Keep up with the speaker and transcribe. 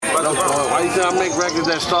Why you think I make records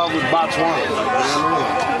that start with Botswana? You know what I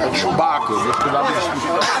mean? Or Chewbacca. Just because I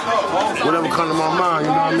just, whatever comes to my mind,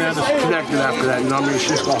 you know what I mean? I just connected after that, you know what I mean?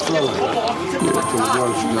 Shit's gonna flow like that. You know what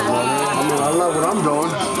I mean? I love what I'm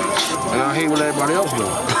doing, and I hate what everybody else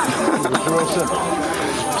doing. It's real simple.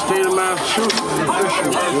 State of Massachusetts is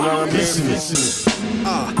official, you know what I mean?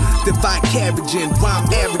 Divide carriaging, rhyme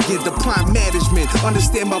arrogant, the prime management.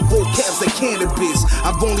 Understand my vocabs like cannabis.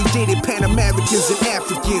 I've only dated Pan-Americans and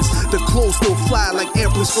Africans. The clothes still fly like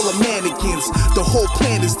airplanes full of mannequins. The whole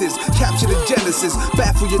plan is this, capture the genesis,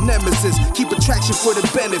 baffle your nemesis, keep attraction for the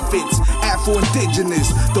benefits.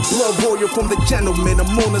 Afro-indigenous, the blood royal from the gentleman.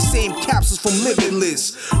 I'm on the same capsules from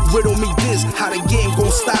Limitless. Riddle me this, how the game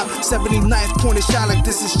gon' stop. 79th point shot like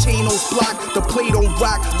this is Chano's block. The play don't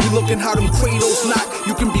rock, we looking how them cradles knock.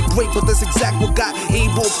 You can be great, but that's exact what got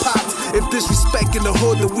able popped. If disrespect in the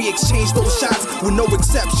hood, then we exchange those shots with no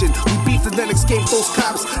exception. We beef and then escape those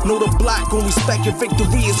cops. Know the block, gon' respect your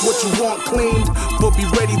victory is what you want claimed. But be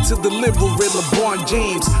ready to deliver it, LeBron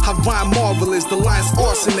James. I rhyme marvelous, the line's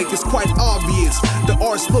arsenic is quite obvious. The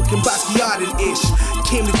art's looking Basquiat-ish.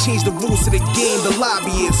 Came to change the rules to the game, the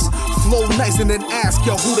lobbyists. Flow nice and then ask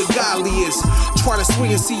y'all who the golly is. Try to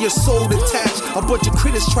swing and see your soul detached. A bunch of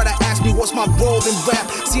critics try to ask me what's my role in rap.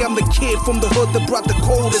 See, I'm the kid from the hood that brought the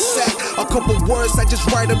coldest sack. A couple words, I just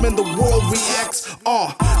write them and the world reacts.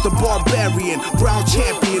 The barbarian, brown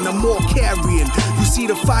champion, I'm all carrying. You see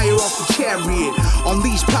the fire off the chariot.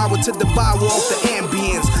 Unleash power to devour off the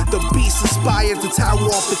ambience. The beast inspires the tower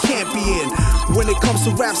off the campion. When it comes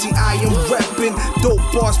to rap, see, I am reppin'. Dope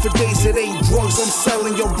bars for days, it ain't drugs I'm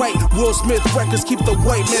selling. You're right, Will Smith records keep the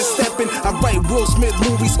white man steppin'. I write Will Smith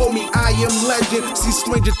movies, homie, I am legend. See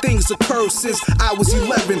stranger things occur since I was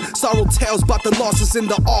 11. Sorrow tales about the losses in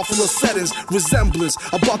the awful settings. Resemblance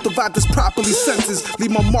about the vibe that's properly sentenced.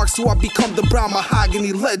 Leave my mark so I become the brown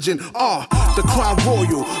mahogany legend. The crown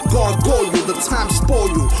royal, gargoyle, the time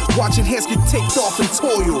spoil. Watching hands get taken off in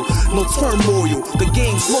toil. No turmoil, the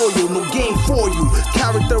game's loyal, no game for you.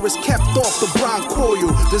 Character is kept off the brown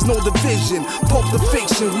coil. There's no division, poke the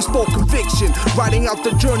fiction, we spoke conviction. Writing out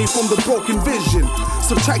the journey from the broken vision.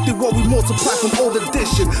 Subtracted what we multiply from old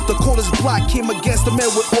addition. The coldest block came against the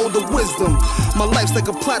man with older wisdom. My life's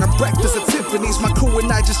like a platter breakfast at Tiffany's. My crew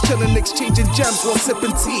and I just chillin', exchanging gems while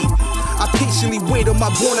sipping tea. I patiently wait on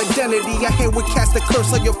my born identity. I hang with cats that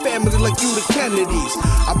curse like your family, like you the Kennedys.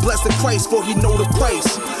 I bless the Christ for he know the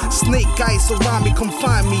price. Snake ice around me, come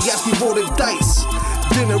find me, ask me roll the dice.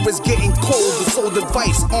 Dinner is getting cold, the sole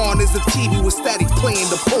device on is the TV with static playing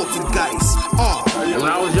the poltergeist.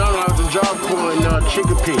 When I was young, I was in Job Corps in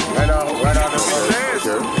Chicopee, right out of I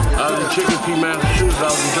was in Chicopee, Massachusetts.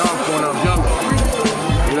 I was in Job Corps when I was younger.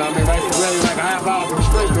 You know what I mean? Right, like a half hour from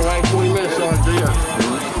Springfield, right? 20 minutes on there.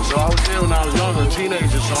 So I was there when I was younger, a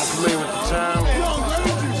teenager, so I'm familiar with the town.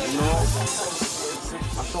 You know,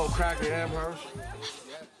 I saw crack at Amherst.